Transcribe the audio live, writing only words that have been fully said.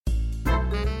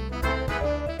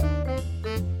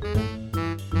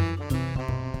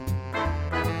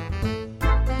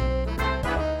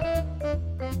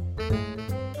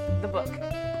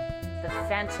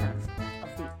Phantom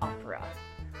of the Opera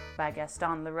by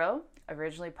Gaston Leroux,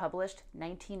 originally published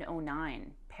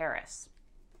 1909, Paris.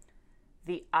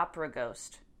 The opera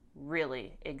ghost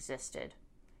really existed.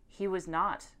 He was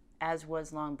not, as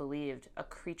was long believed, a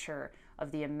creature of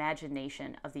the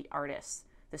imagination of the artists,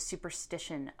 the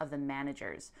superstition of the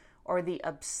managers, or the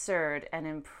absurd and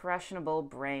impressionable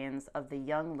brains of the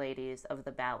young ladies of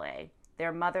the ballet,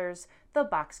 their mothers, the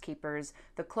box keepers,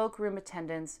 the cloakroom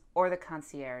attendants, or the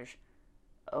concierge.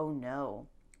 Oh no,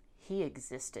 he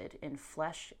existed in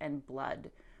flesh and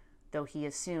blood, though he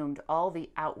assumed all the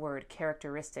outward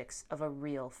characteristics of a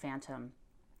real phantom,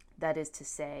 that is to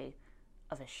say,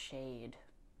 of a shade.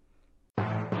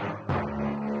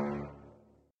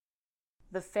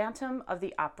 The Phantom of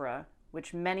the Opera,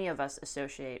 which many of us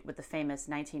associate with the famous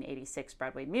 1986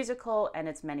 Broadway musical and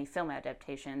its many film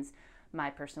adaptations, my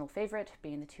personal favorite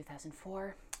being the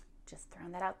 2004, just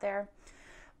throwing that out there.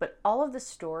 But all of the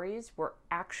stories were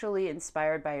actually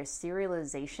inspired by a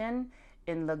serialization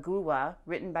in La Gauloise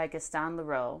written by Gaston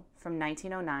Leroux from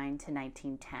 1909 to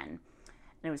 1910. And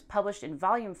it was published in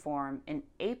volume form in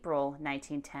April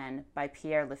 1910 by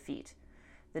Pierre Lafitte.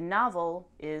 The novel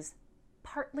is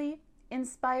partly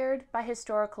inspired by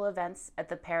historical events at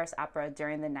the Paris Opera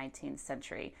during the 19th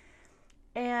century,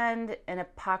 and an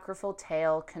apocryphal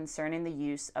tale concerning the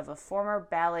use of a former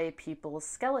ballet pupil's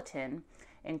skeleton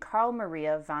in Carl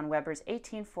Maria von Weber's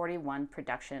 1841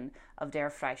 production of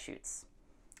Der Freischütz.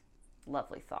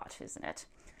 Lovely thought, isn't it?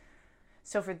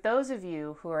 So for those of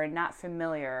you who are not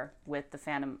familiar with the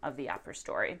Phantom of the Opera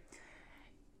story,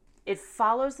 it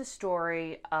follows the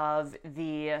story of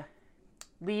the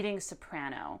leading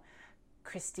soprano,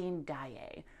 Christine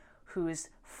Daae, whose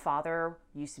father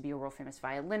used to be a world-famous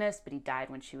violinist, but he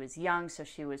died when she was young, so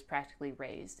she was practically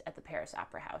raised at the Paris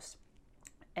Opera House.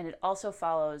 And it also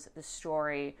follows the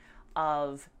story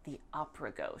of the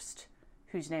opera ghost,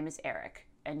 whose name is Eric,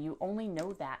 and you only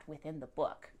know that within the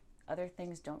book. Other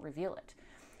things don't reveal it.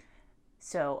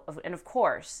 So, and of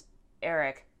course,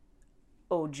 Eric,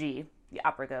 OG, the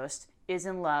opera ghost, is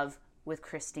in love with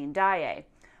Christine Daae,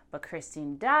 but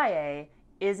Christine Daae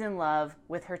is in love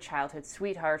with her childhood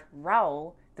sweetheart,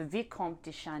 Raoul, the Vicomte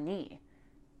de Chagny.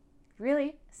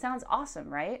 Really? Sounds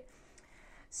awesome, right?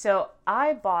 So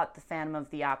I bought The Phantom of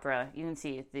the Opera, you can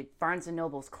see the Barnes &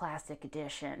 Noble's classic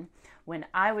edition, when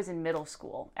I was in middle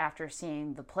school after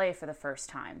seeing the play for the first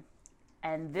time.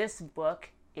 And this book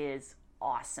is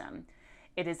awesome.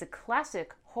 It is a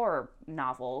classic horror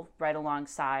novel right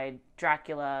alongside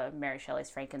Dracula, Mary Shelley's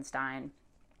Frankenstein,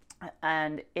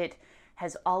 and it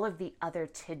has all of the other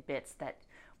tidbits that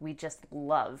we just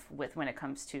love with when it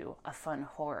comes to a fun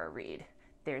horror read.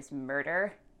 There's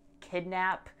murder,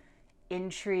 kidnap,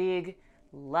 intrigue,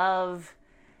 love,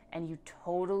 and you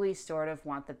totally sort of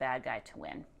want the bad guy to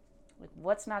win. Like,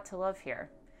 what's not to love here?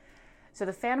 So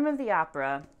The Phantom of the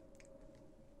Opera,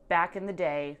 back in the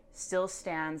day, still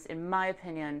stands, in my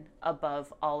opinion,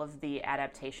 above all of the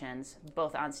adaptations,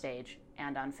 both on stage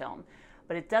and on film.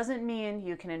 But it doesn't mean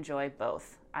you can enjoy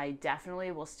both. I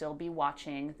definitely will still be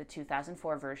watching the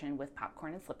 2004 version with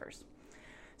popcorn and slippers.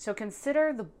 So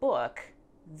consider the book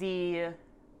the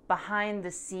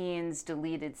behind-the-scenes,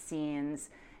 deleted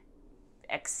scenes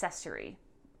accessory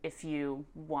if you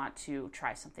want to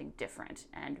try something different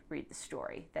and read the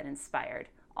story that inspired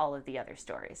all of the other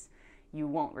stories. You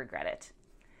won't regret it.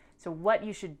 So what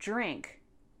you should drink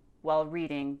while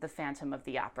reading The Phantom of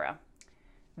the Opera.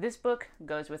 This book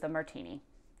goes with a martini,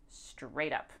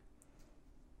 straight up.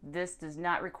 This does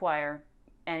not require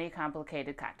any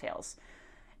complicated cocktails.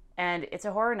 And it's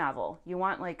a horror novel. You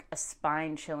want like a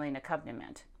spine-chilling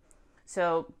accompaniment.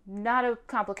 So not a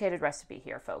complicated recipe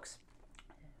here, folks.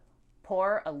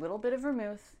 Pour a little bit of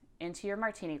vermouth into your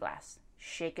martini glass,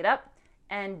 shake it up,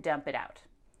 and dump it out.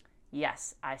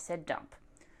 Yes, I said dump.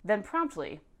 Then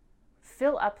promptly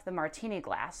fill up the martini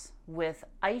glass with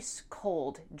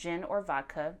ice-cold gin or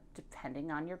vodka,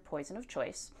 depending on your poison of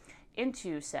choice,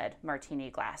 into said martini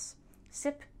glass.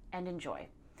 Sip and enjoy.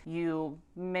 You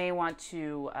may want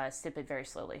to sip it very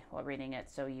slowly while reading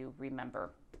it so you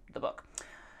remember the book.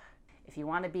 If you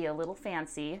want to be a little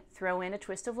fancy, throw in a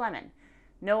twist of lemon.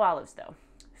 No olives, though.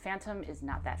 Phantom is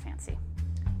not that fancy.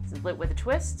 This is Lit with a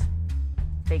Twist.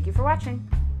 Thank you for watching.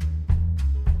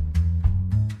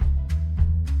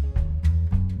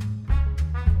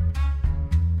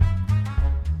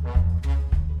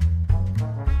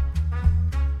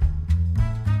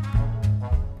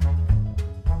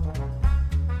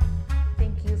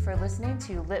 Listening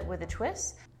to Lit with a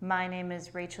Twist. My name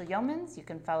is Rachel Yeomans. You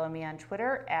can follow me on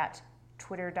Twitter at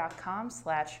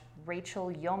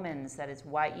twitter.com/Rachel Yeomans. That is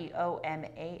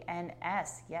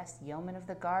Yeomans. Yes, Yeoman of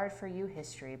the Guard for you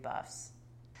history buffs.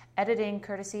 Editing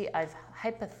courtesy of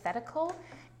Hypothetical.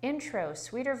 Intro,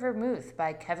 Sweeter Vermouth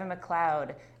by Kevin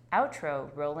MacLeod. Outro,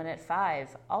 Rollin' at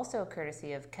 5, also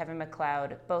courtesy of Kevin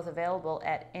MacLeod, both available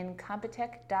at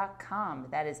incompetech.com.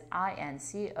 That is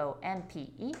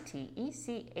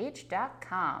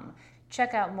incompetech.com.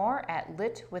 Check out more at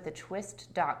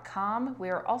litwithatwist.com. We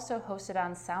are also hosted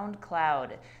on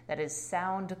SoundCloud. That is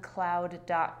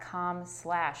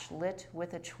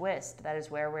soundcloud.com/litwithatwist. That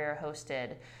is where we are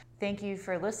hosted. Thank you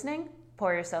for listening.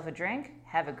 Pour yourself a drink.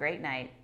 Have a great night.